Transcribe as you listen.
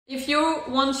If you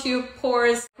want your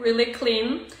pores really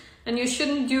clean, and you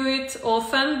shouldn't do it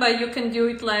often, but you can do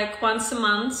it like once a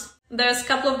month, there's a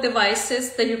couple of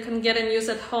devices that you can get and use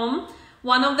at home.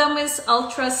 One of them is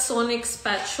ultrasonic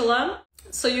spatula.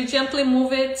 So you gently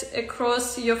move it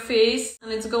across your face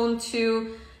and it's going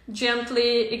to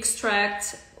gently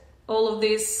extract all of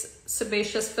these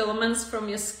sebaceous filaments from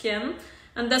your skin.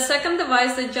 And the second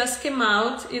device that just came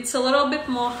out, it's a little bit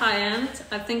more high-end.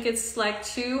 I think it's like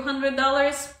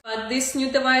 $200. But this new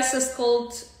device is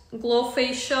called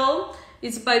GLOFacial.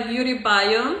 It's by Beauty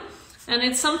Bio. And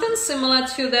it's something similar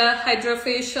to the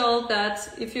Hydro-Facial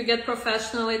that if you get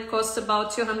professional, it costs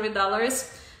about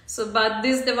 $200. So, but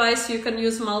this device you can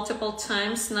use multiple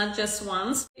times, not just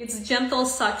once. It's gentle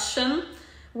suction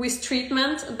with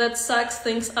treatment that sucks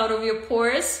things out of your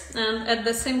pores, and at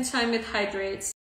the same time it hydrates.